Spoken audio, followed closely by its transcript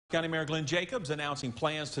County Mayor Glenn Jacobs announcing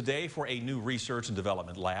plans today for a new research and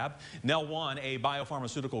development lab. One, a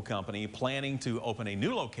biopharmaceutical company, planning to open a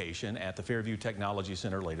new location at the Fairview Technology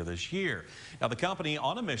Center later this year. Now, the company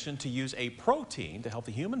on a mission to use a protein to help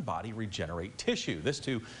the human body regenerate tissue. This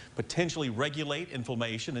to potentially regulate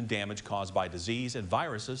inflammation and damage caused by disease and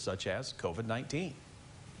viruses such as COVID-19.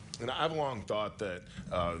 And I've long thought that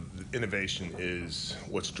innovation is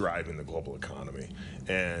what's driving the global economy.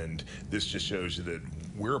 And this just shows you that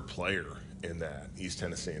we're a player in that, East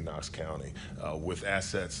Tennessee and Knox County, with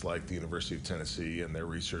assets like the University of Tennessee and their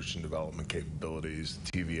research and development capabilities,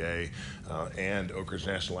 TVA, and Oak Ridge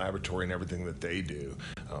National Laboratory and everything that they do.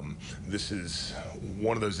 This is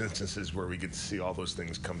one of those instances where we get to see all those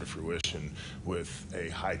things come to fruition with a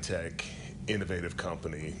high-tech, innovative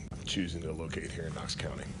company choosing to locate here in Knox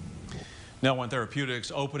County. One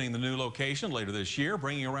Therapeutics opening the new location later this year,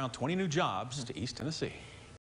 bringing around 20 new jobs to East Tennessee.